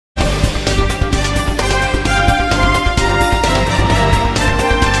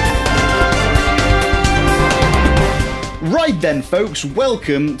then, folks,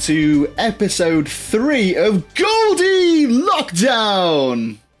 welcome to episode 3 of Goldie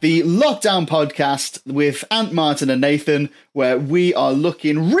Lockdown, the Lockdown podcast with Ant, Martin and Nathan, where we are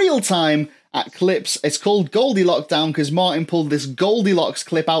looking real-time at clips. It's called Goldie Lockdown because Martin pulled this Goldilocks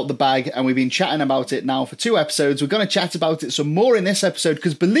clip out the bag and we've been chatting about it now for 2 episodes. We're going to chat about it some more in this episode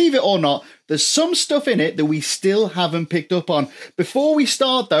because, believe it or not, there's some stuff in it that we still haven't picked up on. Before we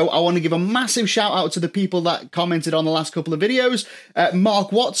start, though, I want to give a massive shout out to the people that commented on the last couple of videos.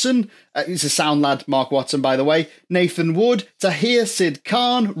 Mark Watson, he's a sound lad, Mark Watson, by the way. Nathan Wood, Tahir Sid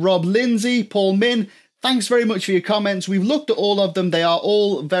Khan, Rob Lindsay, Paul Min. Thanks very much for your comments. We've looked at all of them. They are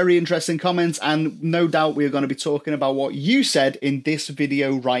all very interesting comments, and no doubt we are going to be talking about what you said in this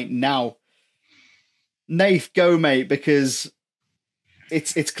video right now. Nath, go, mate, because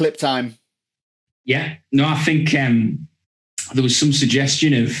it's clip time. Yeah, no, I think there was some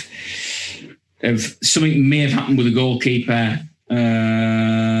suggestion of something may have happened with the goalkeeper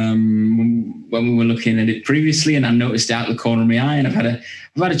when we were looking at it previously, and I noticed it out the corner of my eye, and I've had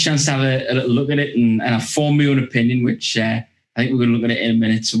a chance to have a little look at it, and I've formed my own opinion, which I think we're going to look at it in a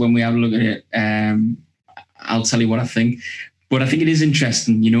minute. So when we have a look at it, I'll tell you what I think. But I think it is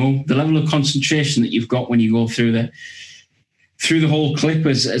interesting, you know, the level of concentration that you've got when you go through the whole clip,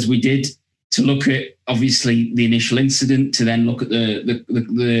 as we did, to look at obviously the initial incident, to then look at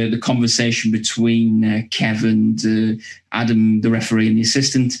the conversation between Kev and Adam, the referee, and the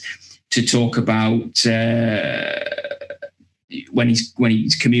assistant, to talk about when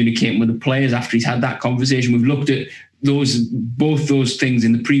he's communicating with the players after he's had that conversation. We've looked at both those things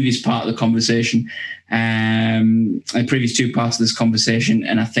in the previous part of the conversation, the previous 2 parts of this conversation,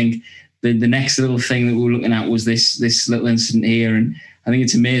 and I think the next little thing that we were looking at was this little incident here, and I think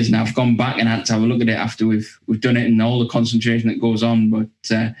it's amazing. I've gone back and had to have a look at it after we've done it and all the concentration that goes on.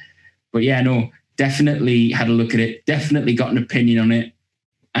 But yeah, no, definitely had a look at it. Definitely got an opinion on it,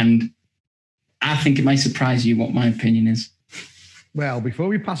 and I think it might surprise you what my opinion is. Well, before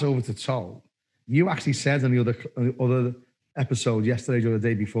we pass over to Tol, you actually said on the other episode yesterday or the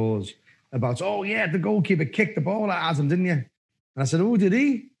day before about, oh yeah, the goalkeeper kicked the ball at Adam, didn't you? And I said, oh, did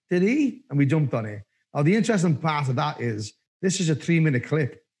he? Did he? And we jumped on it. Now, the interesting part of that is this is a 3-minute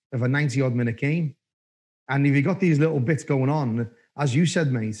clip of a 90-odd minute game. And if you got these little bits going on, as you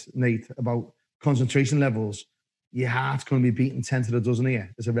said, Nate, about concentration levels, your heart's going to be beating 10 to the dozen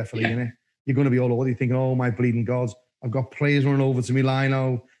here as a referee, innit? You're going to be all over. You're thinking, oh, my bleeding gods. I've got players running over to me,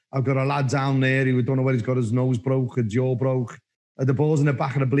 Lino. I've got a lad down there who don't know where he's got his nose broke, or jaw broke. The ball's in the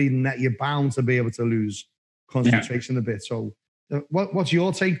back of the bleeding net. You're bound to be able to lose concentration a bit. So what's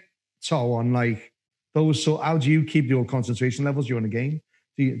your take, Tol, on like those? So how do you keep your concentration levels during the game?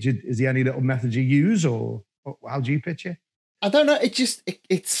 Is there any little method you use, or how do you pitch it? I don't know.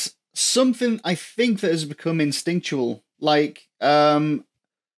 It's something I think that has become instinctual. Like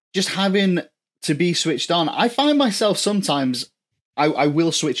just having to be switched on. I find myself sometimes I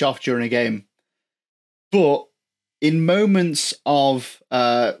will switch off during a game, but in moments of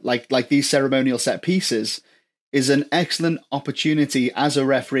like these ceremonial set pieces is an excellent opportunity as a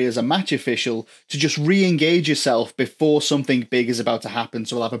referee, as a match official, to just re-engage yourself before something big is about to happen.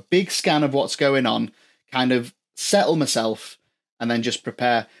 So I'll have a big scan of what's going on, kind of settle myself, and then just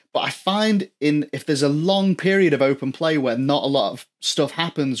prepare. But I find if there's a long period of open play where not a lot of stuff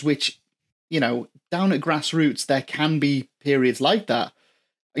happens, which, you know, down at grassroots, there can be periods like that.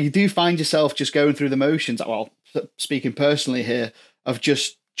 You do find yourself just going through the motions. Well, speaking personally here, of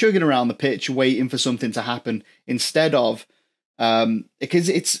just chugging around the pitch, waiting for something to happen instead of, because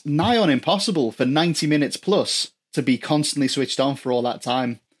it's nigh on impossible for 90 minutes plus to be constantly switched on for all that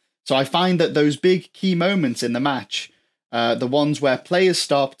time. So I find that those big key moments in the match, the ones where players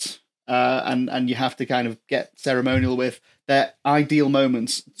stopped and you have to kind of get ceremonial with, they're ideal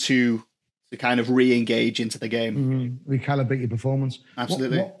moments to kind of re-engage into the game. Mm-hmm. Recalibrate your performance.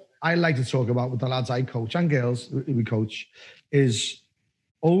 Absolutely. What I like to talk about with the lads I coach and girls we coach is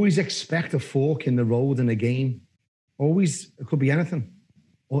always expect a fork in the road in a game. Always, it could be anything.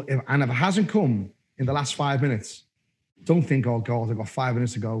 And if it hasn't come in the last 5 minutes, don't think, oh God, I've got 5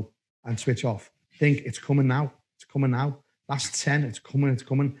 minutes to go, and switch off. Think it's coming now. It's coming now. Last 10, it's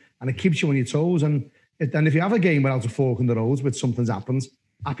coming. And it keeps you on your toes. And if you have a game without a fork in the road, where something's happened,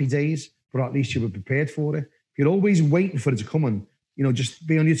 happy days, but at least you were prepared for it. If you're always waiting for it to come in, you know, just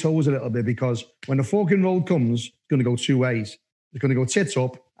be on your toes a little bit, because when the fork in the road comes, it's going to go 2 ways. It's going to go tits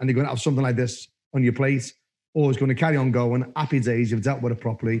up, and you're going to have something like this on your plate, or it's going to carry on going. Happy days, you've dealt with it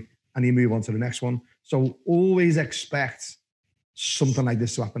properly, and you move on to the next one. So always expect something like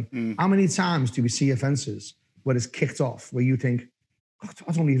this to happen. How many times do we see offences where it's kicked off, where you think, God,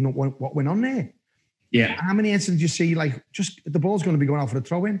 I don't even know what went on there? Yeah. How many instances do you see, like, just the ball's going to be going out for a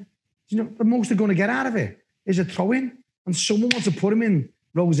throw-in? The most they're going to get out of it is a throw-in. And someone wants to put him in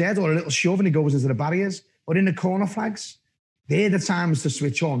Rowe's head or a little shove and he goes into the barriers or in the corner flags. They're the times to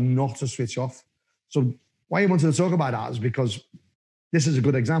switch on, not to switch off. So why I wanted to talk about that is because this is a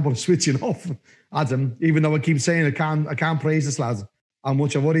good example of switching off, Adam, even though I keep saying I can't praise this lad how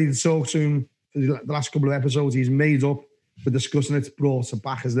much I've already talked to him for the last couple of episodes. He's made up for discussing it, brought it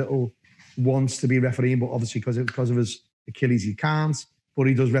back as little wants to be refereeing, but obviously because of his Achilles he can't. But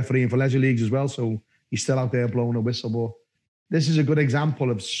he does refereeing for leisure leagues as well, so he's still out there blowing a whistle. But this is a good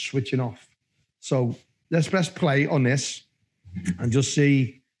example of switching off. So let's press play on this and just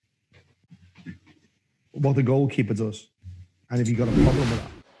see what the goalkeeper does and if you've got a problem with that.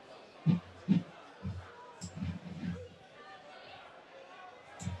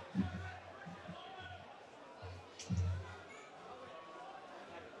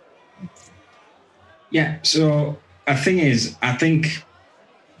 Yeah, so I think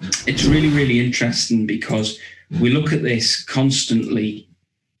it's really, really interesting because we look at this constantly.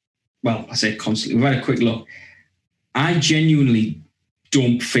 Well, I say constantly. We've had a quick look. I genuinely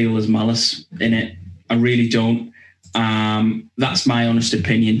don't feel there's malice in it. I really don't. That's my honest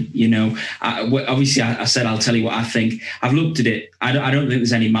opinion. You know, obviously I said I'll tell you what I think. I've looked at it. I don't think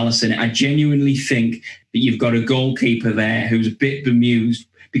there's any malice in it. I genuinely think that you've got a goalkeeper there who's a bit bemused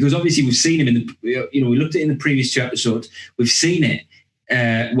because obviously we've seen him we looked at it in the previous 2 episodes. We've seen it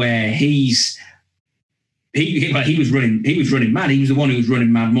where he was running mad. He was the one who was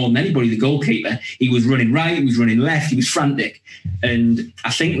running mad more than anybody, the goalkeeper. He was running right, he was running left, he was frantic. And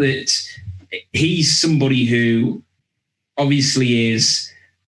I think that he's somebody who obviously is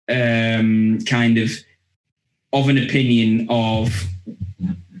kind of an opinion of,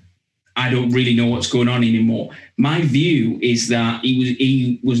 I don't really know what's going on anymore. My view is that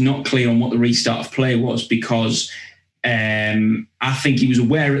he was not clear on what the restart of play was because I think he was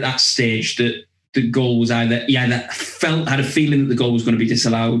aware at that stage that the goal was had a feeling that the goal was going to be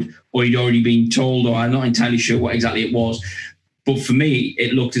disallowed, or he'd already been told, or I'm not entirely sure what exactly it was. But for me,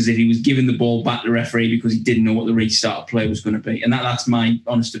 it looked as if he was giving the ball back to the referee because he didn't know what the restart of play was going to be. And that's my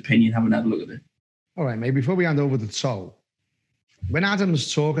honest opinion, having had a look at it. All right, mate, before we hand over to Sol, when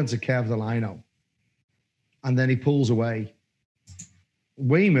Adam's talking to Kev Delino and then he pulls away,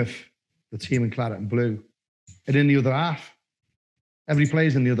 Weymouth, the team in claret and blue, are in the other half. Every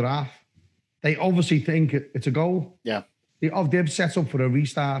player's in the other half. They obviously think it's a goal. Yeah. They've set up for a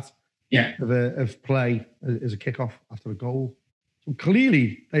restart of play as a kickoff after a goal. So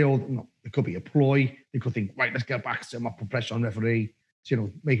clearly, it could be a ploy. They could think, right, let's get back to him, put pressure on referee,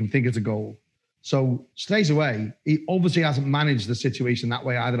 make him think it's a goal. So straight away, he obviously hasn't managed the situation that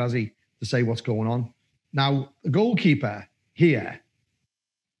way either, has he, to say what's going on. Now, the goalkeeper here,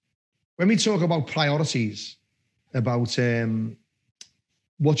 when we talk about priorities, about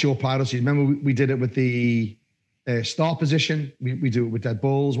what's your priorities? Remember, we did it with the start position. We do it with dead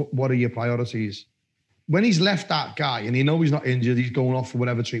balls. What are your priorities? When he's left that guy and he knows he's not injured, he's going off for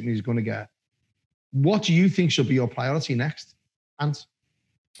whatever treatment he's going to get. What do you think should be your priority next, Ant?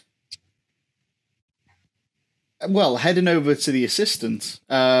 Well, heading over to the assistant.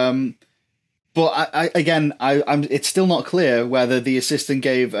 But it's still not clear whether the assistant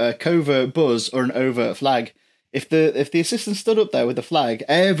gave a covert buzz or an overt flag. If the assistant stood up there with the flag,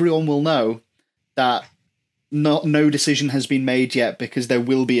 everyone will know that no decision has been made yet because there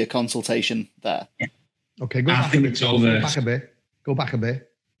will be a consultation there. Yeah. Okay, go back a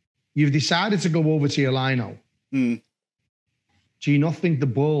bit. You've decided to go over to your lino. Do you not think the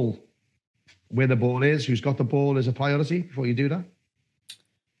ball, where the ball is, who's got the ball, is a priority before you do that?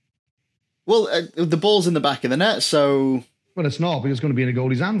 Well, the ball's in the back of the net, so... Well, it's not, because it's going to be in the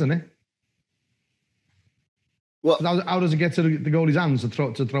goalie's hand, isn't it? Well, how does it get to the goalie's hands to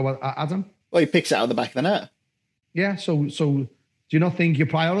throw at him? Well, he picks it out of the back of the net. Yeah, so do you not think your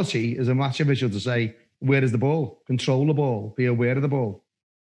priority as a match official to say, where is the ball? Control the ball. Be aware of the ball.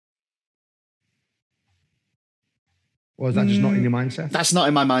 Or is that just not in your mindset? That's not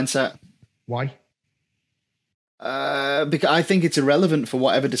in my mindset. Why? Because I think it's irrelevant for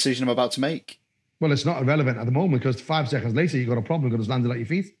whatever decision I'm about to make. Well, it's not irrelevant at the moment because 5 seconds later, you've got a problem because it's landed at your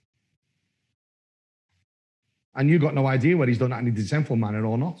feet. And you've got no idea whether he's done that in a deceitful manner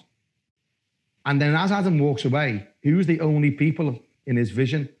or not. And then as Adam walks away, who's the only people in his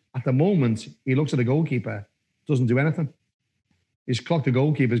vision? At the moment, he looks at the goalkeeper, doesn't do anything. He's clocked the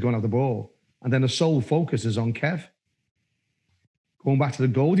goalkeeper's going off the ball. And then the sole focus is on Kev. Going back to the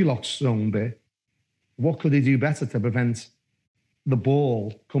Goldilocks zone bit, what could he do better to prevent the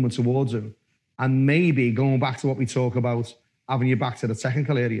ball coming towards him? And maybe going back to what we talk about, having you back to the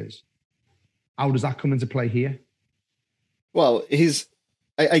technical areas. How does that come into play here? Well,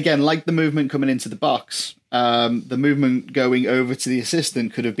 again, like the movement coming into the box, the movement going over to the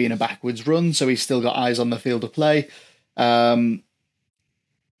assistant could have been a backwards run, so he's still got eyes on the field of play. Or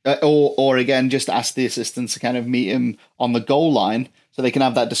again, just ask the assistants to kind of meet him on the goal line so they can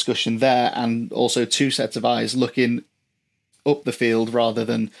have that discussion there, and also two sets of eyes looking up the field rather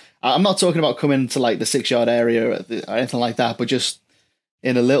than... I'm not talking about coming to like the 6-yard area or anything like that, but just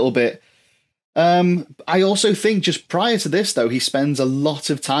in a little bit. I also think just prior to this, though, he spends a lot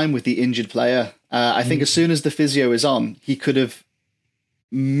of time with the injured player. I think as soon as the physio is on, he could have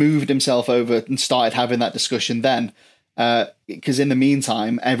moved himself over and started having that discussion then. Because in the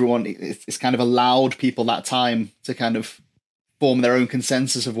meantime, everyone it's kind of allowed people that time to kind of form their own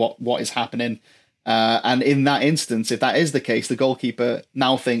consensus of what is happening. And in that instance, if that is the case, the goalkeeper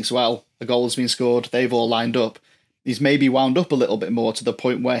now thinks, well, a goal has been scored, they've all lined up. He's maybe wound up a little bit more to the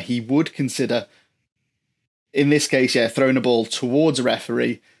point where he would consider, in this case, throwing a ball towards a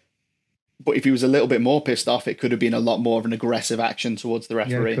referee. But if he was a little bit more pissed off, it could have been a lot more of an aggressive action towards the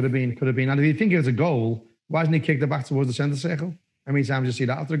referee. Yeah, could have been. And if you think it was a goal, why hasn't he kicked it back towards the centre circle? How many times do you see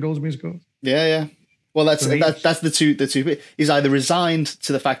that after a goal's been scored? Yeah. Well, that's the two. He's either resigned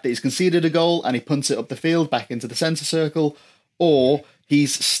to the fact that he's conceded a goal and he punts it up the field back into the centre circle, or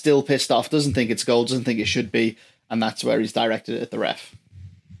he's still pissed off, doesn't think it's a goal, doesn't think it should be, and that's where he's directed it at the ref.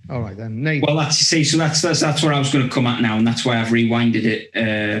 All right then, Nate. Well, that's where I was going to come at now, and that's why I've rewinded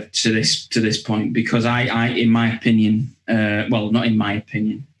it to this point, because I in my opinion, well, not in my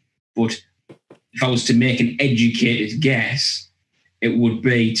opinion, but if I was to make an educated guess, it would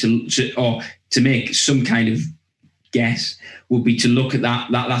be to make some kind of guess would be to look at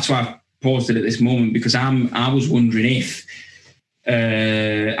that. That's why I've paused it at this moment, because I was wondering if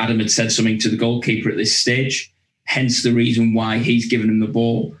Adam had said something to the goalkeeper at this stage, hence the reason why he's given him the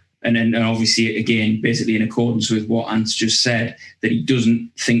ball. And obviously, again, basically in accordance with what Ant's just said, that he doesn't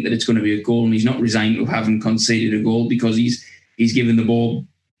think that it's going to be a goal, and he's not resigned to having conceded a goal because he's given the ball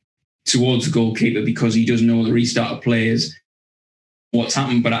towards the goalkeeper because he doesn't know the restart of players, what's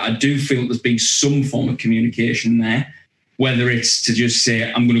happened. But I do feel there's been some form of communication there, whether it's to just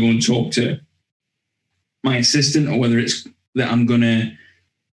say, I'm going to go and talk to my assistant, or whether it's that I'm going to,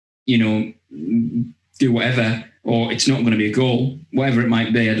 do whatever, or it's not going to be a goal, whatever it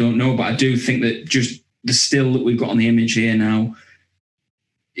might be, I don't know. But I do think that just the still that we've got on the image here now,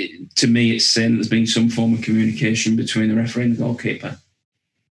 to me, it's saying that there's been some form of communication between the referee and the goalkeeper.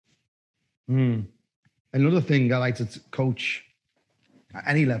 Another thing I like to coach at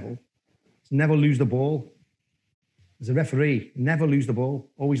any level is never lose the ball. As a referee, never lose the ball.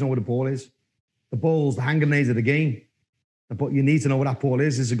 Always know where the ball is. The ball's the hand grenades of the game. But you need to know what that ball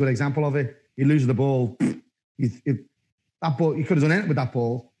is. This is a good example of it. You lose the ball. That ball, you could have done anything with that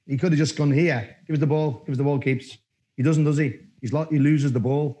ball. He could have just gone here. Give us the ball, keeps. He doesn't, does he? He loses the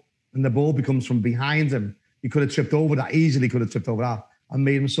ball, and the ball becomes from behind him. He could have tripped over that, easily could have tripped over that, and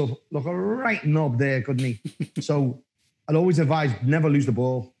made himself look a right knob there, couldn't he? So I'd always advise, never lose the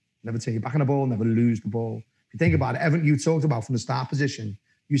ball. Never take your back on the ball, never lose the ball. If you think about it, everything you talked about from the start position,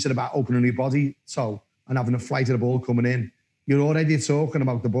 you said about opening your body toe and having a flight of the ball coming in. You're already talking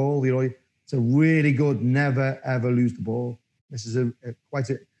about the ball. It's a really good, never, ever lose the ball. This is quite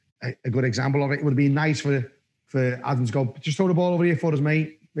a good example of it. It would be nice for Adam to go, just throw the ball over here for us,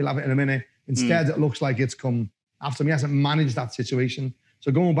 mate. We'll have it in a minute. Instead, it looks like it's come after him. He hasn't managed that situation.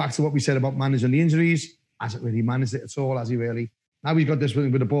 So going back to what we said about managing the injuries, hasn't really managed it at all, has he really? Now he's got this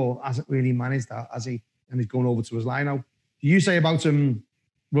with the ball, hasn't really managed that, has he? And he's going over to his line now. You say about him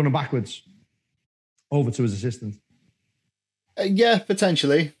running backwards over to his assistant? Yeah,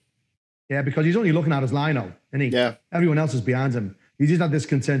 potentially. Yeah, because he's only looking at his line out, isn't he? Yeah. Everyone else is behind him. He just had this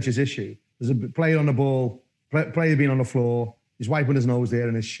contentious issue. There's a player on the ball, player being on the floor, he's wiping his nose there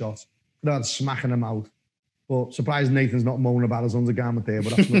in his shot. Could have had smacking him out. But surprised Nathan's not moaning about his undergarment there,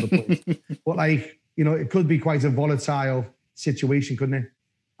 but that's another point. But it could be quite a volatile situation, couldn't it?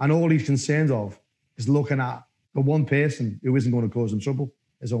 And all he's concerned of is looking at the one person who isn't going to cause him trouble,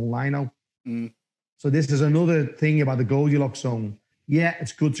 his own line out. So this is another thing about the Goldilocks zone. Yeah,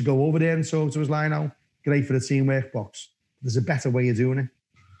 it's good to go over there and talk to his line out. Great for the teamwork box. There's a better way of doing it.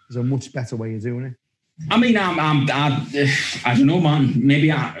 There's a much better way of doing it. I mean, I don't know, man.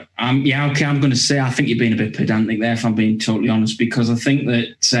 Maybe I'm going to say I think you're being a bit pedantic there, if I'm being totally honest, because I think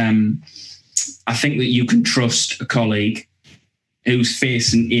that you can trust a colleague who's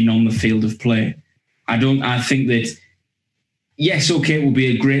facing in on the field of play. I think that, yes, okay, it will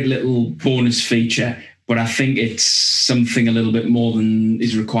be a great little bonus feature, but I think it's something a little bit more than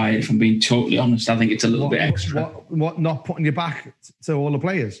is required, if I'm being totally honest. I think it's a little bit extra. What not putting your back to all the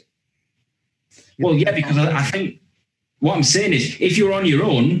players? Well, yeah, because I think what I'm saying is, if you're on your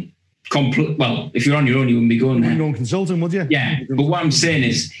own, if you're on your own, you wouldn't be going there. You wouldn't go consulting, would you? Yeah, but what I'm saying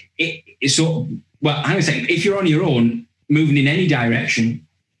is, it's sort of, hang on a second. If you're on your own, moving in any direction,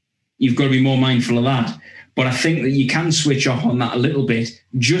 you've got to be more mindful of that. But I think that you can switch off on that a little bit,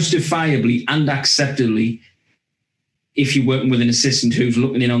 justifiably and acceptably, if you're working with an assistant who's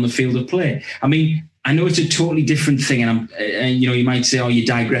looking in on the field of play. I mean, I know it's a totally different thing, and you might say, oh, you're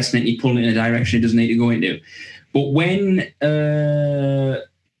digressing it, you're pulling it in a direction it doesn't need to go into. But when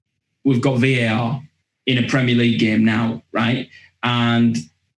we've got VAR in a Premier League game now, right, and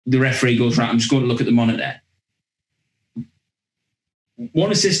the referee goes, right, I'm just going to look at the monitor.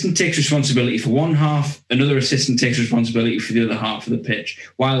 One assistant takes responsibility for one half, another assistant takes responsibility for the other half of the pitch,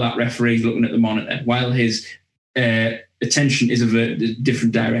 while that referee is looking at the monitor, while his attention is averted a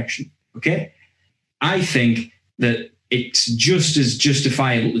different direction. Okay? I think that it's just as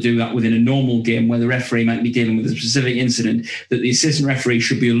justifiable to do that within a normal game where the referee might be dealing with a specific incident, that the assistant referee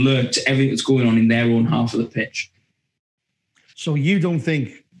should be alert to everything that's going on in their own half of the pitch. So you don't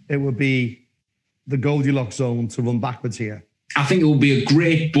think it would be the Goldilocks zone to run backwards here? I think it will be a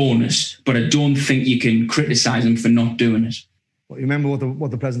great bonus, but I don't think you can criticise them for not doing it. Well, you remember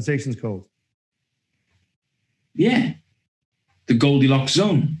what the presentation's called? Yeah, the Goldilocks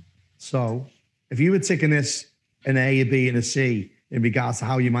zone. So if you were ticking this an A, a B, and a C in regards to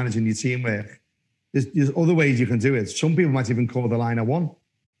how you're managing your teamwork, there's other ways you can do it. Some people might even call the line a one.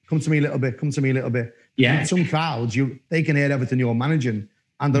 Come to me a little bit. Come to me a little bit. Yeah. In some crowds, they can hear everything you're managing,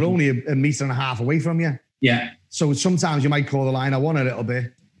 and they're only a metre and a half away from you. Yeah. So sometimes you might call the line I want a little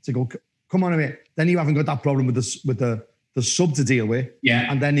bit to go, come on a bit. Then you haven't got that problem with the sub to deal with.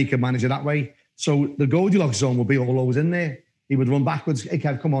 Yeah. And then you can manage it that way. So the Goldilocks zone will be all those in there. He would run backwards. Hey,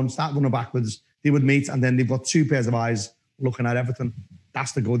 Kev, come on, start running backwards. They would meet, and then they've got two pairs of eyes looking at everything.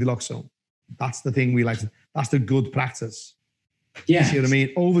 That's the Goldilocks zone. That's the thing we like. That's the good practice. Yeah. See what I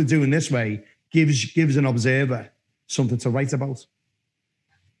mean? Overdoing this way gives an observer something to write about.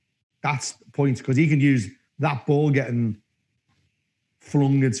 That's the point, because he can use that ball getting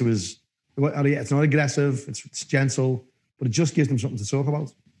flung into his. It's not aggressive. It's gentle, but it just gives them something to talk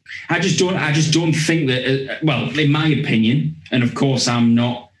about. I just don't think that. Well, in my opinion, and of course, I'm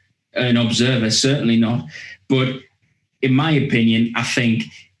not an observer, certainly not. But in my opinion, I think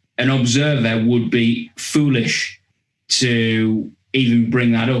an observer would be foolish to even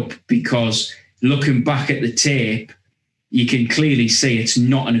bring that up, because looking back at the tape, you can clearly see it's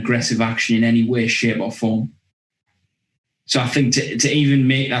not an aggressive action in any way, shape, or form. So I think to even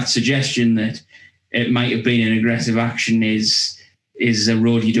make that suggestion that it might have been an aggressive action is a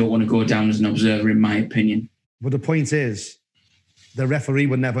road you don't want to go down as an observer, in my opinion. But the point is, the referee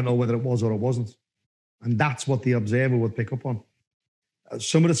would never know whether it was or it wasn't. And that's what the observer would pick up on.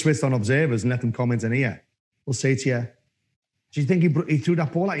 Some of the twist-on observers, and let them comment in here, will say to you, do you think he threw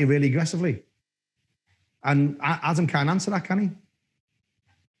that ball at you really aggressively? And Adam can't answer that, can he?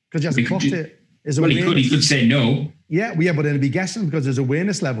 Because he hasn't clocked it. He could say no. Yeah, but then he'd be guessing, because his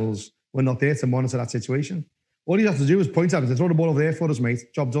awareness levels were not there to monitor that situation. All you have to do is point out, throw the ball over there for us,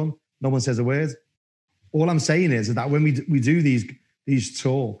 mate. Job done. No one says a word. All I'm saying is that when we do these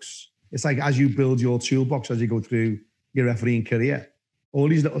talks, it's like as you build your toolbox as you go through your refereeing career, all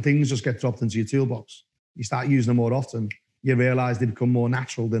these little things just get dropped into your toolbox. You start using them more often. You realise they become more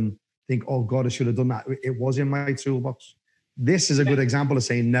natural than think, oh God, I should have done that. It was in my toolbox. This is a good example of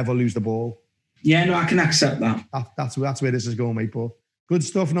saying never lose the ball. Yeah, no, I can accept that. That's where this is going, mate. But good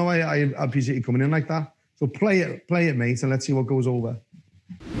stuff. No, I appreciate you coming in like that. So play it, mate, and let's see what goes over.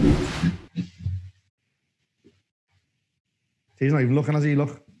 He's not even looking, has he?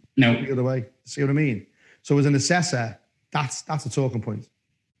 Look. No. The other way. See what I mean? So as an assessor, that's a talking point.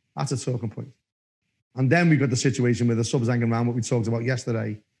 That's a talking point. And then we've got the situation where the subs hanging around, what we talked about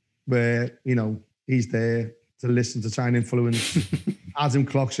yesterday, where, he's there to listen, to try and influence. Adam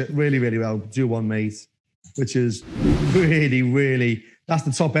clocks it really, really well. Do one, mate, which is really, really, that's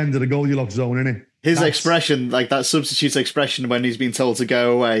the top end of the Goldilocks zone, isn't it? His expression, like that substitute's expression when he's been told to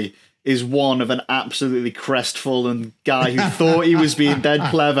go away, is one of an absolutely crestfallen guy who thought he was being dead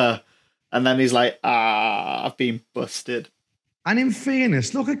clever. And then he's like, I've been busted. And in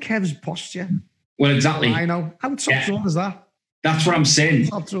fairness, look at Kev's posture. Well, exactly. I know. How top drawer is that? That's what I'm saying.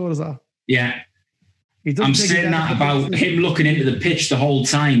 How top drawer is that? Yeah. I'm saying that about him looking into the pitch the whole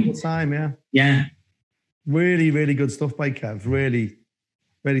time. The whole time, yeah. Yeah. Really, really good stuff by Kev. Really,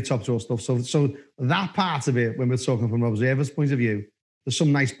 really top drawer stuff. So that part of it, when we're talking from an observer's point of view, there's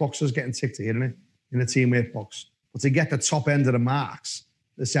some nice boxes getting ticked here, isn't it? In the teamwork box. But to get the top end of the marks,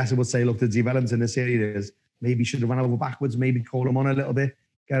 the assessor would say, look, the development in this area is maybe should have run over backwards, maybe call him on a little bit,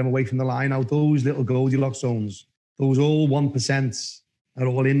 get him away from the line out. Those little Goldilocks zones, those all 1% are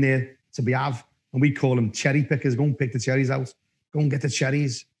all in there to be have. And we call them cherry pickers. Go and pick the cherries out. Go and get the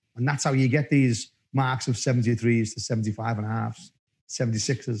cherries. And that's how you get these marks of 73s to 75.5s,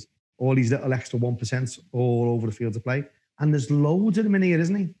 76s, all these little extra 1% all over the field to play. And there's loads of them in here,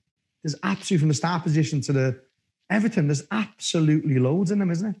 isn't he? There's absolutely, from the start position to the Everton, there's absolutely loads in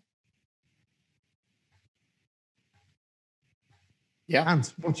them, isn't it? Yeah. And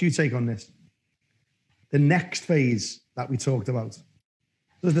what's your take on this? The next phase that we talked about.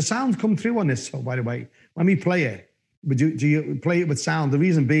 Does the sound come through on this? So, by the way, when we play it, do you play it with sound? The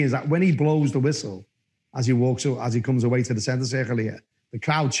reason being is that when he blows the whistle, as he walks, as he comes away to the centre circle here, the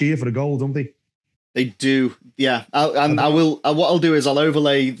crowd cheer for the goal, don't they? They do, yeah. What I'll do is I'll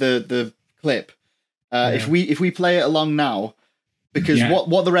overlay the clip. If we play it along now, because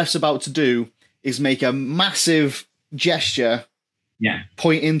what the ref's about to do is make a massive gesture,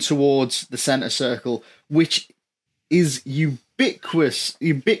 pointing towards the centre circle, which is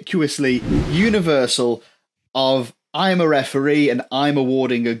ubiquitously universal. Of I'm a referee and I'm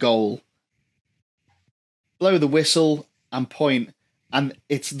awarding a goal. Blow the whistle and point. And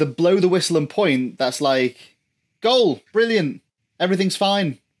it's the blow the whistle and point that's like, goal, brilliant, everything's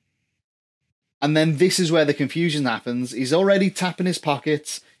fine. And then this is where the confusion happens. He's already tapping his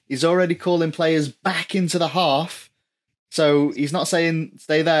pockets. He's already calling players back into the half. So he's not saying,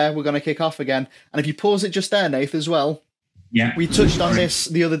 stay there, we're going to kick off again. And if you pause it just there, Nath, as well. Yeah. We touched on this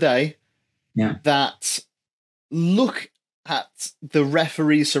the other day. Yeah. That look at the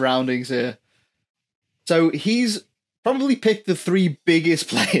referee's surroundings here. So he's probably picked the three biggest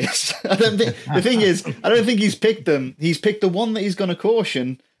players. The thing is, I don't think he's picked them. He's picked the one that he's going to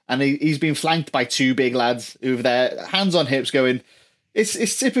caution, and he's been flanked by two big lads over there, hands on hips, going.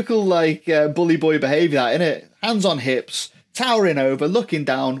 It's typical like bully boy behaviour, isn't it? Hands on hips, towering over, looking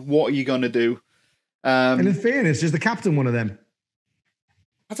down. What are you going to do? And in fairness, is the captain one of them?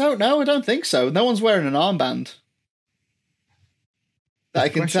 I don't know. I don't think so. No one's wearing an armband. That I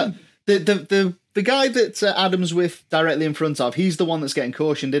can tell. The guy that Adam's with directly in front of, he's the one that's getting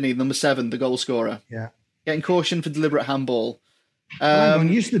cautioned, isn't he? Number 7, the goal scorer. Yeah. Getting cautioned for deliberate handball.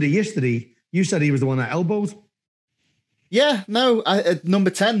 Yesterday, you said he was the one that elbowed. Yeah, no. Number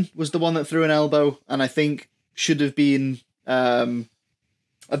 10 was the one that threw an elbow, and I think should have been admonished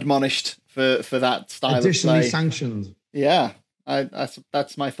for that style of play. Additionally sanctioned. Yeah,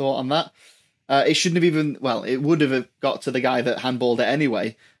 that's my thought on that. It shouldn't have even, well, it would have got to the guy that handballed it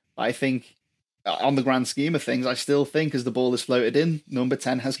anyway. But I think, on the grand scheme of things, I still think as the ball is floated in, number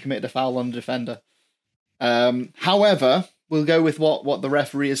 10 has committed a foul on the defender. However, we'll go with what the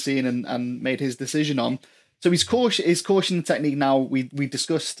referee has seen and made his decision on. So his caution technique now, we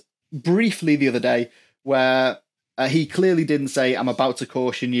discussed briefly the other day, where he clearly didn't say, I'm about to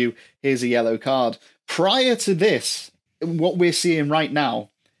caution you, here's a yellow card. Prior to this, what we're seeing right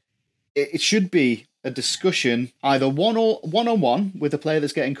now, it should be a discussion, either one-on-one with a player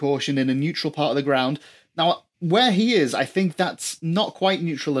that's getting cautioned in a neutral part of the ground. Now, where he is, I think that's not quite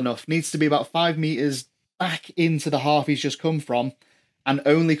neutral enough. Needs to be about 5 meters back into the half he's just come from, and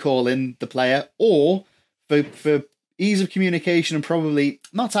only call in the player, or for ease of communication and probably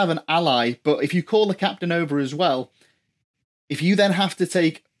not to have an ally, but if you call the captain over as well, if you then have to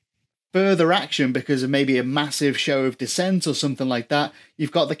take further action because of maybe a massive show of dissent or something like that,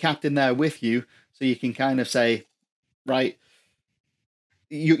 you've got the captain there with you, so you can kind of say, right,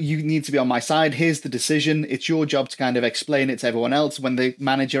 you need to be on my side. Here's the decision. It's your job to kind of explain it to everyone else. When the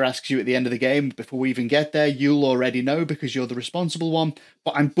manager asks you at the end of the game, before we even get there, you'll already know because you're the responsible one.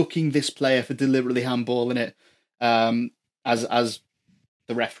 But I'm booking this player for deliberately handballing it, as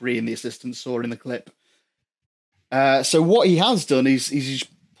the referee and the assistant saw in the clip. So what he has done is he's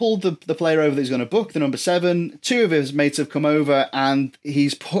pulled the player over that he's going to book, the number 7. 2 of his mates have come over and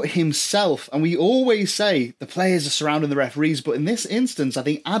he's put himself, and we always say the players are surrounding the referees, but in this instance, I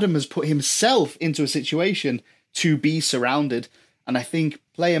think Adam has put himself into a situation to be surrounded. And I think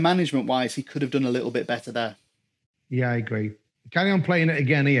player management wise, he could have done a little bit better there. Yeah, I agree. Carry on playing it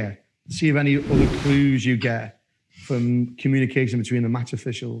again here. See if any other clues you get from communication between the match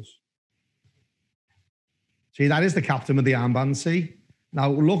officials. See, that is the captain with the armband, see? Now,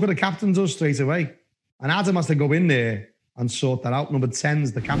 look what the captain does straight away. And Adam has to go in there and sort that out. Number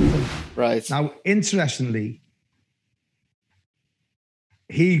 10's the captain. Right. Now, interestingly,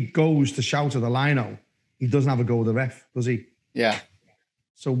 he goes to shout at the line-out. He doesn't have a go with the ref, does he? Yeah.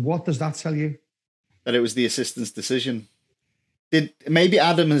 So what does that tell you? That it was the assistant's decision. Maybe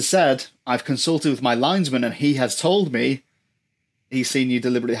Adam has said, I've consulted with my linesman and he has told me he's seen you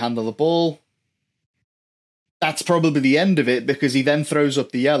deliberately handle the ball. that's probably the end of it, because he then throws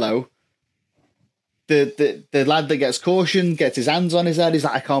up the yellow. The lad that gets cautioned gets his hands on his head. He's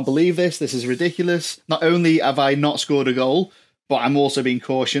like, I can't believe this. This is ridiculous. Not only have I not scored a goal, but I'm also being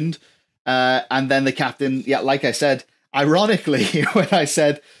cautioned. And then the captain, like I said, ironically, when I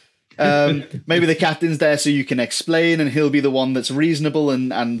said, maybe the captain's there so you can explain and he'll be the one that's reasonable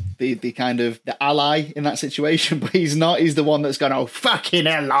and the kind of the ally in that situation, but he's not. He's the one that's gone, oh, fucking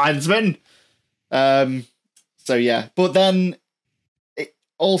hell, linesman. So yeah, but then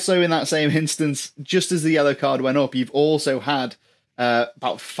also in that same instance, just as the yellow card went up, you've also had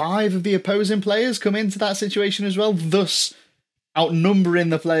about 5 of the opposing players come into that situation as well, thus outnumbering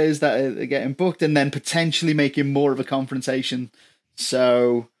the players that are getting booked and then potentially making more of a confrontation.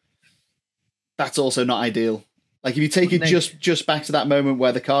 So that's also not ideal. Like, if you take it just back to that moment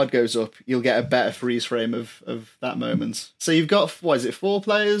where the card goes up, you'll get a better freeze frame of that moment. So you've got, 4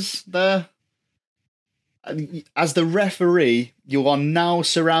 players there? As the referee, you are now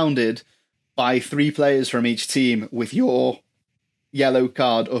surrounded by 3 players from each team with your yellow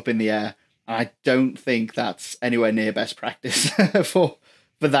card up in the air. I don't think that's anywhere near best practice for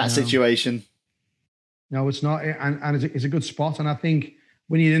that situation. No, it's not. And it's a good spot. And I think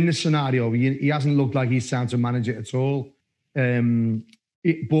when you're in this scenario, he hasn't looked like he's trying to manage it at all.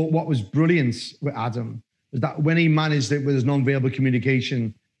 But what was brilliant with Adam is that when he managed it with his non-verbal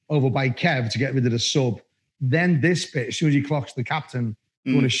communication over by Kev to get rid of the sub, then this bit, as soon as he clocks the captain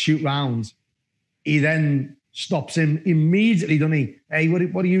going to shoot round, he then stops him immediately, doesn't he? Hey,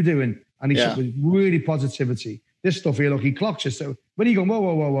 what are you doing? And he's with really positivity. This stuff here, look, he clocks you. So when you go,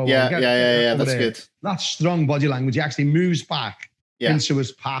 whoa. Yeah, that's good. That's strong body language. He actually moves back into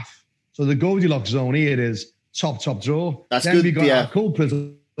his path. So the Goldilocks zone here is top draw. That's then good. we got our culprit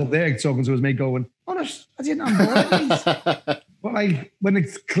up there talking to his mate going, oh, no, I didn't have boys. But like, when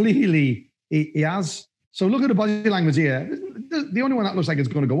it's clearly he has. So look at the body language here. The only one that looks like it's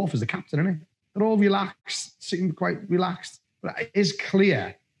going to go off is the captain, isn't it? They're all relaxed, sitting quite relaxed. But it is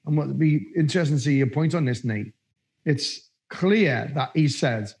clear, and what would be interesting to see your point on this, Nate. It's clear that he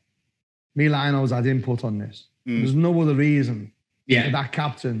said, me Lionel's had input on this. There's no other reason for that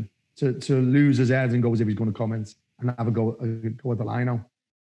captain to lose his head and go as if he's going to comment and have a go at the Lionel.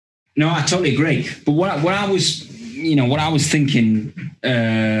 No, I totally agree. But what I was thinking,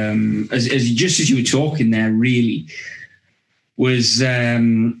 as you were talking there, really, was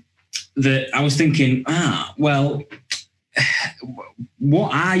that I was thinking,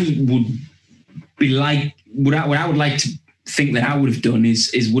 what I would be like, what I would like to think that I would have done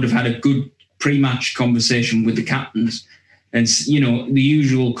is would have had a good pre-match conversation with the captains, and the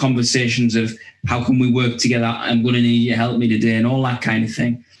usual conversations of how can we work together? I'm going to need you to help me today, and all that kind of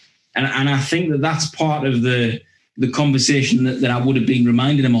thing. And I think that that's part of the conversation that I would have been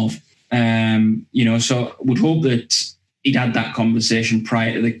reminding him of. So I would hope that he'd had that conversation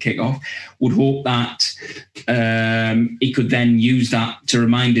prior to the kickoff. Would hope that he could then use that to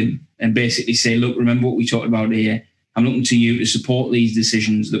remind him and basically say, look, remember what we talked about here. I'm looking to you to support these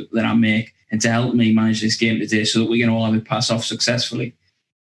decisions that I make and to help me manage this game today so that we can all have it pass off successfully.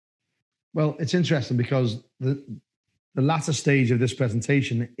 Well, it's interesting because the latter stage of this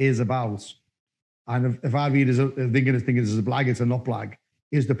presentation is about, and if I read as thinking as a blag, it's a not blag,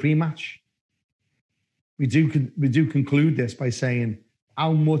 is the pre-match. We do conclude this by saying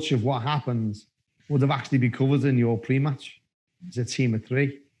how much of what happens would have actually been covered in your pre-match as a team of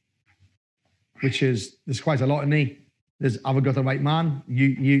 3, which is, there's quite a lot in it. Have I got the right man?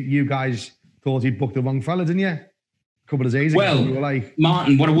 You guys thought he'd booked the wrong fella, didn't you? A couple of days ago. Well, you were like,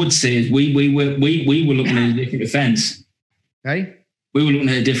 Martin, what I would say is we were looking at a different offence. Hey? We were looking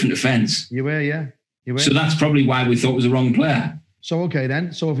at a different offence. You were, yeah. You were. So that's probably why we thought it was the wrong player. So, okay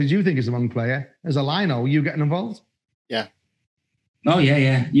then. So if you think it's the wrong player, as a lino, are you getting involved? Yeah. Oh,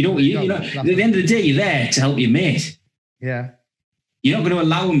 yeah. You know, at the end of the day, you're there to help your mate. Yeah. You're not going to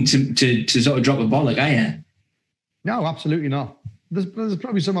allow him to sort of drop a bollock, are you? No, absolutely not. There's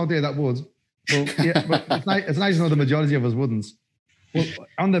probably some out there that would. But, yeah, but it's nice to know the majority of us wouldn't. Well,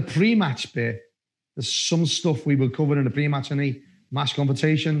 on the pre-match bit, there's some stuff we will cover in the pre-match. Any match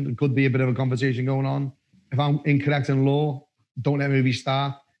competition, there could be a bit of a conversation going on. If I'm incorrect in law, don't let me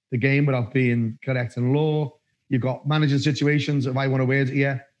restart the game without being correct in law. You've got managing situations. If I want to word it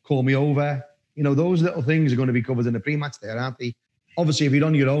here, call me over. Those little things are going to be covered in the pre-match there, aren't they? Obviously, if you're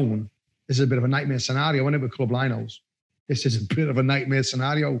on your own, this is a bit of a nightmare scenario, isn't it, with club linos? This is a bit of a nightmare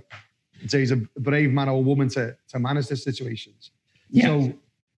scenario. It takes a brave man or woman to manage these situations. Yeah. So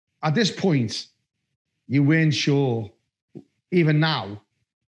at this point, you weren't sure, even now,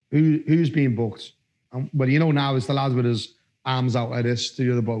 who's being booked. Well, now it's the lad with his arms out like this to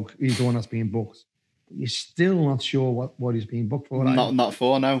the other bloke. He's the one that's being booked. You're still not sure what he's being booked for. Not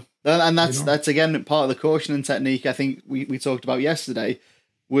for, no. And that's again part of the cautioning technique I think we talked about yesterday,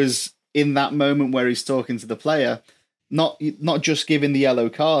 was in that moment where he's talking to the player, not just giving the yellow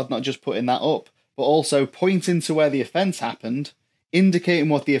card, not just putting that up, but also pointing to where the offence happened, indicating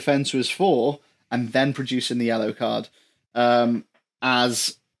what the offence was for, and then producing the yellow card.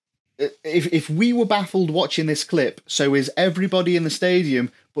 As if we were baffled watching this clip, so is everybody in the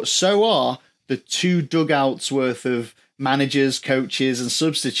stadium, but so are the 2 dugouts worth of managers, coaches, and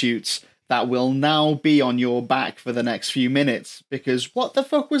substitutes that will now be on your back for the next few minutes. Because what the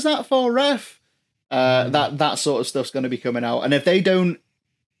fuck was that for, ref? That sort of stuff's going to be coming out. And if they don't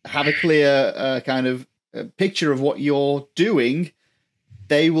have a clear kind of picture of what you're doing,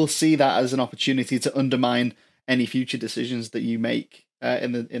 they will see that as an opportunity to undermine any future decisions that you make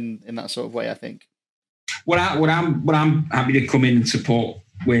in that sort of way, I think. What I'm happy to come in and support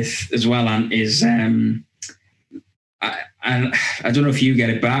with as well, Ant, is and I don't know if you get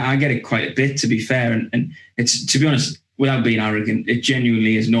it, but I get it quite a bit, to be fair. And it's, to be honest, without being arrogant, it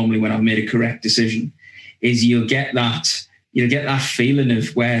genuinely is normally when I've made a correct decision, is you'll get that feeling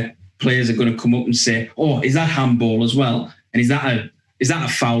of where players are going to come up and say, "Oh, is that handball as well? And is that a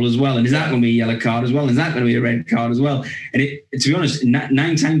foul as well? And is that going to be a yellow card as well? And is that going to be a red card as well?" And to be honest,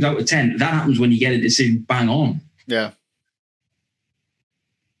 9 times out of 10, that happens when you get a decision bang on. Yeah.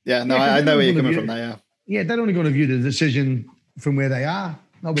 Yeah, no, I know where you're coming from there, yeah. Yeah, they're only going to view the decision from where they are,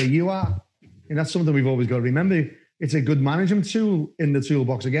 not where you are. And that's something we've always got to remember. It's a good management tool in the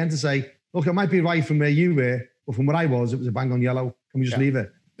toolbox, again, to say, look, it might be right from where you were, but from where I was, it was a bang on yellow. Can we just leave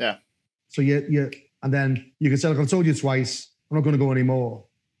it? Yeah. So and then you can say, look, I've told you twice, I'm not going to go anymore.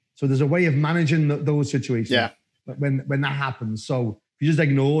 So there's a way of managing those situations. Yeah. When that happens. So if you just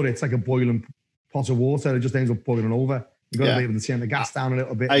ignore it, it's like a boiling pot of water. It just ends up boiling over. You've got to be able to turn the gas down a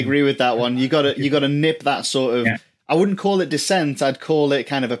little bit. I agree with that one. You got to nip that sort of. Yeah. I wouldn't call it dissent. I'd call it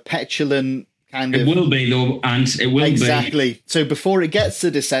kind of a petulant kind of. It will be though, and it will be exactly. So before it gets to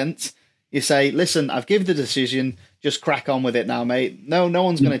dissent, you say, "Listen, I've given the decision. Just crack on with it now, mate. No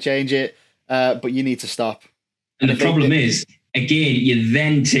one's going to change it, but you need to stop." And the problem is, again, you're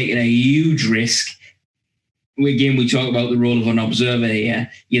then taking a huge risk. Again, we talk about the role of an observer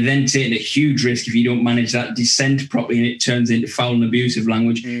here. You're then taking a huge risk if you don't manage that dissent properly, and it turns into foul and abusive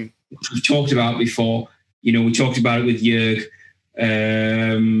language, which we've talked about before. You know, we talked about it with Jörg,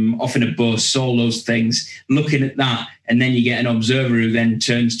 off in a bus, all those things. Looking at that, and then you get an observer who then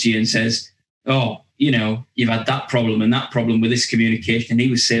turns to you and says, "Oh, you know, you've had that problem and that problem with this communication," and he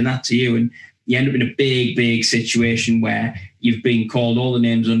was saying that to you, and you end up in a big situation where you've been called all the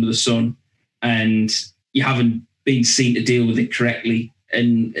names under the sun, and you haven't been seen to deal with it correctly,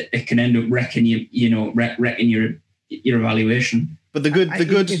 and it can end up wrecking wrecking your evaluation. But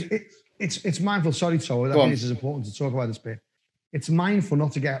it's mindful. Sorry, Todd. I think this is important to talk about this bit. It's mindful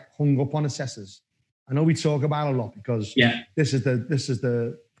not to get hung up on assessors. I know we talk about it a lot because this is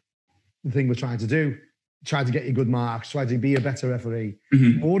the thing we're trying to do. Try to get you good marks. Try to be a better referee.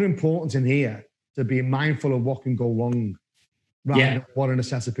 Mm-hmm. More important in here to be mindful of what can go wrong, rather than what an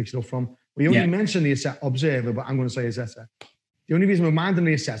assessor picks it up from. We only mentioned the observer, but I'm going to say assessor. The only reason we're minding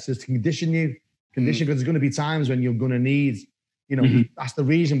the assessor is to condition because there's going to be times when you're going to need, that's the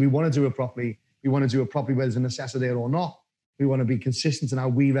reason we want to do it properly. We want to do it properly whether there's an assessor there or not. We want to be consistent in how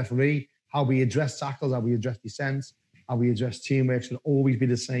we referee, how we address tackles, how we address dissents, how we address teamwork should always be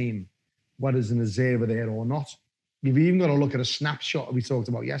the same, whether there's an observer there or not. You've even got to look at a snapshot we talked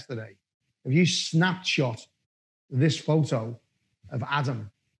about yesterday. If you snapshot this photo of Adam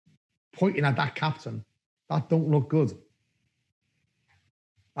pointing at that captain, that don't look good.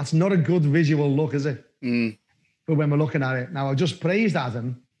 That's not a good visual look, is it? But when we're looking at it, now I've just praised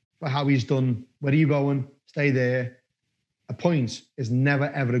Adam for how he's done. Where are you going? Stay there. A point is never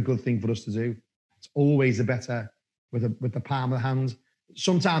ever a good thing for us to do. It's always a better with the palm of the hand.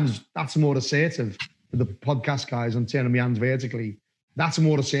 Sometimes that's more assertive for the podcast guys on turning my hands vertically. That's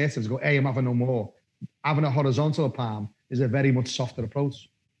more assertive to go, hey, I'm having no more. Having a horizontal palm is a very much softer approach.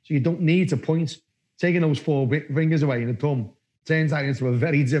 So you don't need to point. Taking those 4 fingers away in the thumb turns that into a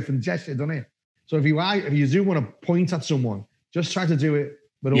very different gesture, doesn't it? So if you do want to point at someone, just try to do it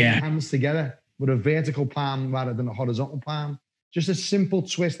with all your hands together, with a vertical palm rather than a horizontal palm. Just a simple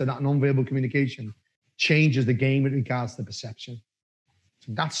twist of that non-verbal communication changes the game with regards to perception.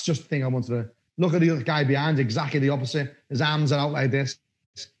 So that's just the thing I wanted to look at. The other guy behind, exactly the opposite. His arms are out like this,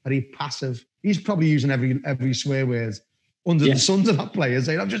 very passive. He's probably using every swear word under the sun to that player,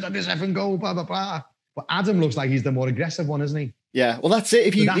 saying, "I've just had this effing goal, blah, blah, blah." But Adam looks like he's the more aggressive one, isn't he? Yeah, well, that's it.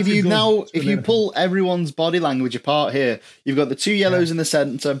 If you pull everyone's body language apart here, you've got the two yellows in the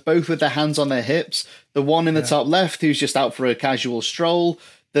centre, both with their hands on their hips. The one in the top left, who's just out for a casual stroll.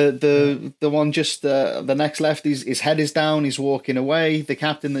 The one just the next left, his head is down, he's walking away. The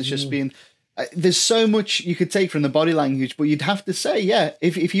captain that's just been. There's so much you could take from the body language, but you'd have to say,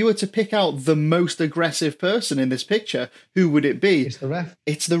 if you were to pick out the most aggressive person in this picture, who would it be? It's the ref.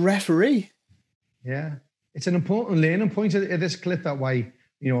 It's the referee. Yeah, it's an important learning point of this clip. That way,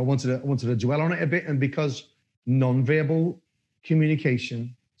 I wanted to dwell on it a bit, and because non-verbal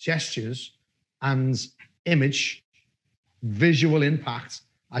communication, gestures, and image, visual impact.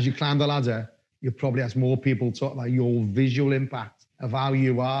 As you climb the ladder, you probably ask more people talk about your visual impact of how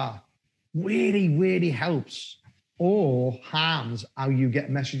you are. Really, really helps or harms how you get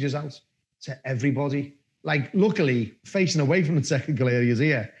messages out to everybody. Like, luckily, facing away from the technical areas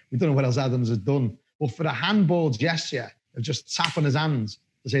here, we don't know what else Adams has done. But for a handball gesture of just tapping his hands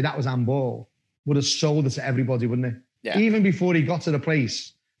to say that was handball, would have sold it to everybody, wouldn't it? Yeah. Even before he got to the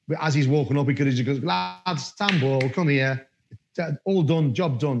place, as he's walking up, he could have just goes, lads, handball, come here. All done,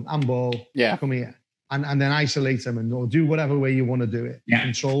 job done, handball, come here. And then isolate them and do whatever way you want to do it. Yeah.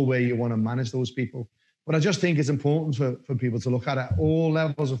 Control where you want to manage those people. But I just think it's important for people to look at it, all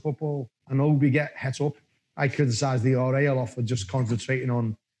levels of football. I know we get het up. I criticise the RA a lot for just concentrating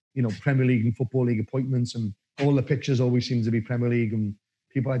on, Premier League and Football League appointments, and all the pictures always seem to be Premier League and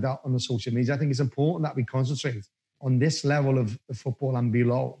people like that on the social media. I think it's important that we concentrate on this level of football and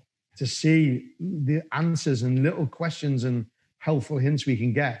below to see the answers and little questions and helpful hints we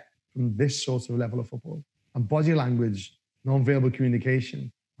can get from this sort of level of football. And body language, non-verbal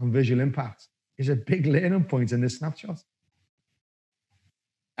communication, and visual impact is a big learning point in this snapshot.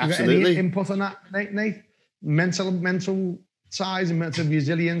 Absolutely. Any input on that, Nate? Mental size and mental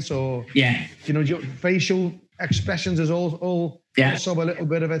resilience, or your facial expressions is also a little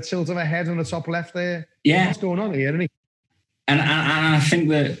bit of a tilt of a head on the top left there. Yeah, what's going on here? Isn't he? And I think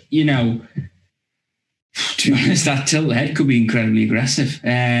that to be honest, that tilt of the head could be incredibly aggressive.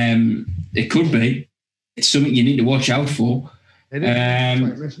 It could be. It's something you need to watch out for. It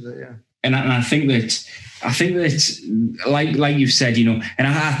is. And I think that, like you've said,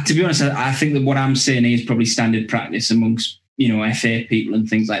 and to be honest, I think that what I'm saying is probably standard practice amongst FA people and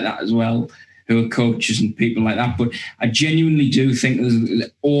things like that as well, who are coaches and people like that. But I genuinely do think there's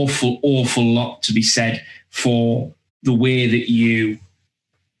an awful lot to be said for the way that you,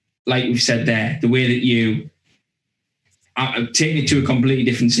 like we've said there, the way that you take it to a completely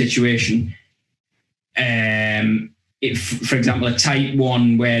different situation. If, for example, a tight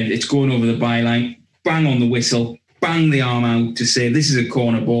one where it's going over the byline, bang on the whistle, bang the arm out to say this is a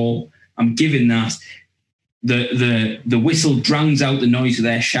corner ball. I'm giving that. The whistle drowns out the noise of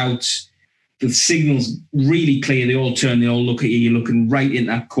their shouts. The signal's really clear. They all turn. They all look at you. You're looking right in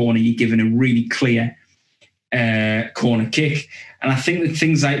that corner. You're giving a really clear corner kick. And I think that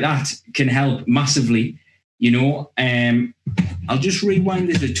things like that can help massively. I'll just rewind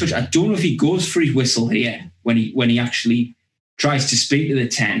this a touch. I don't know if he goes for his whistle here when he actually tries to speak to the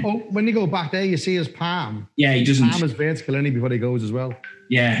 10. Oh, when you go back there, you see his palm. Yeah, he doesn't. Palm is vertical, isn't he, before he goes as well?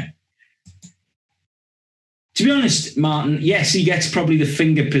 Yeah. To be honest, Martin, yes, he gets probably the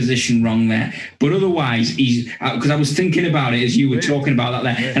finger position wrong there. But otherwise, he's, because I was thinking about it as you were talking about that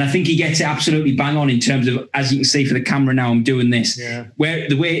there. Yeah. And I think he gets it absolutely bang on in terms of, as you can see for the camera now, I'm doing this. Yeah. Where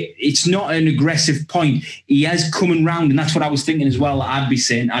the way, it's not an aggressive point. He is coming round. And that's what I was thinking as well. I'd be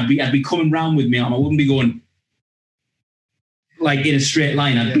saying, I'd be coming round with my arm. I wouldn't be going like in a straight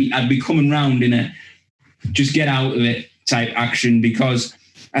line. I'd be coming round in a just get out of it type action, because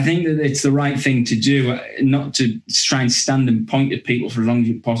I think that it's the right thing to do, not to try and stand and point at people for as long as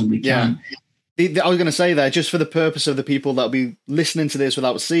you possibly can. Yeah. I was going to say there, just for the purpose of the people that'll be listening to this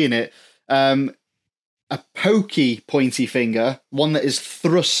without seeing it, a pokey pointy finger, one that is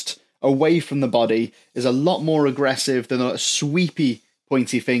thrust away from the body, is a lot more aggressive than a sweepy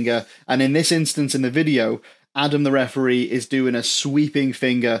pointy finger. And in this instance in the video, Adam, the referee, is doing a sweeping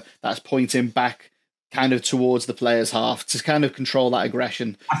finger that's pointing back kind of towards the player's half to kind of control that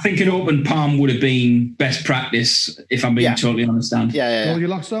aggression. I think an open palm would have been best practice, if I'm being totally honest. Yeah.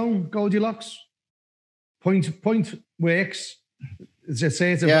 Goldilocks zone, Goldilocks. Point works. It's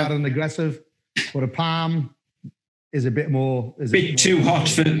about an aggressive, but a palm is a bit more. It's a bit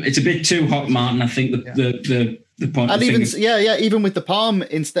too hot, Martin. I think the point. And even with the palm,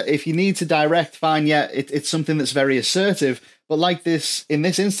 instead, if you need to direct, fine. Yeah, it's something that's very assertive. But like this, in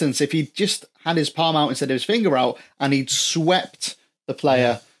this instance, if he just had his palm out instead of his finger out, and he'd swept the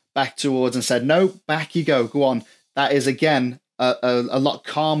player back towards and said, "No, back you go on." That is again a lot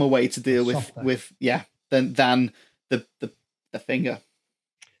calmer way to deal Softer. with than the finger.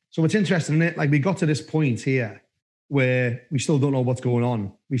 So it's interesting, isn't it? Like we got to this point here where we still don't know what's going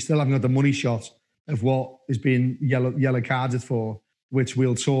on. We still haven't got the money shot of what is being yellow carded for, which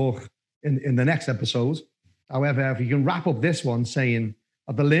we'll talk in the next episode. However, if you can wrap up this one saying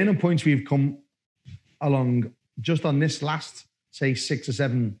at the learning points we've come along just on this last, say, 6 or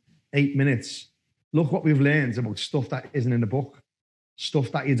 7, 8 minutes, look what we've learned about stuff that isn't in the book,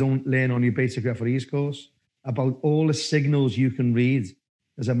 stuff that you don't learn on your basic referees course, about all the signals you can read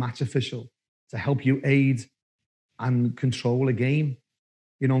as a match official to help you aid and control a game.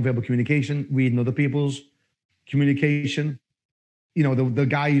 You know, verbal communication, reading other people's communication. You know, the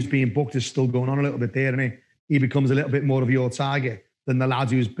guy who's being booked is still going on a little bit there, and he becomes a little bit more of your target than the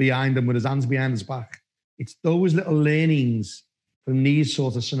lad who's behind him with his hands behind his back. It's those little learnings from these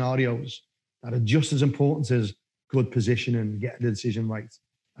sorts of scenarios that are just as important as good positioning and getting the decision right.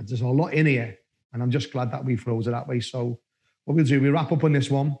 And there's a lot in here, and I'm just glad that we froze it that way. So what we'll do, we wrap up on this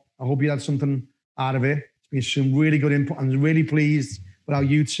one. I hope you had something out of it. It's been some really good input. I'm really pleased with how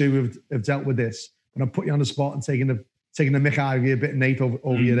you two have dealt with this. And I've put you on the spot and taking the mick out of you a bit, Nate,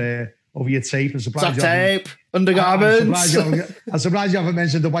 over your tape. And surprised tape, undergarments. I'm surprised you haven't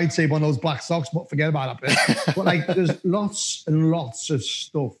mentioned the white tape on those black socks, but forget about that bit. But like, there's lots and lots of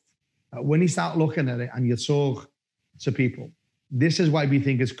stuff that when you start looking at it and you talk to people, this is why we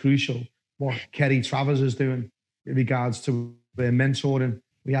think it's crucial what Kerry Travers is doing in regards to mentoring.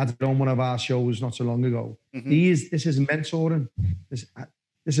 We had it on one of our shows not so long ago. Mm-hmm. This is mentoring. This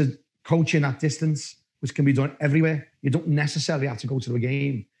is coaching at distance, which can be done everywhere. You don't necessarily have to go to a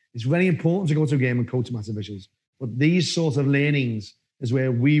game. It's very important to go to a game and coach match officials. But these sorts of learnings is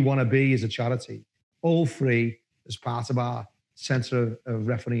where we want to be as a charity, all free as part of our Centre of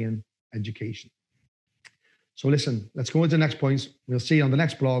Refereeing Education. So listen, let's go into the next points. We'll see you on the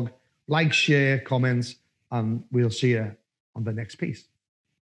next blog. Like, share, comments, and we'll see you on the next piece.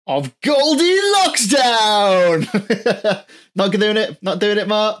 Of Goldilocks down. Not doing it,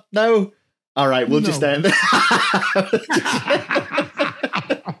 Mark. No. All right, we'll just end.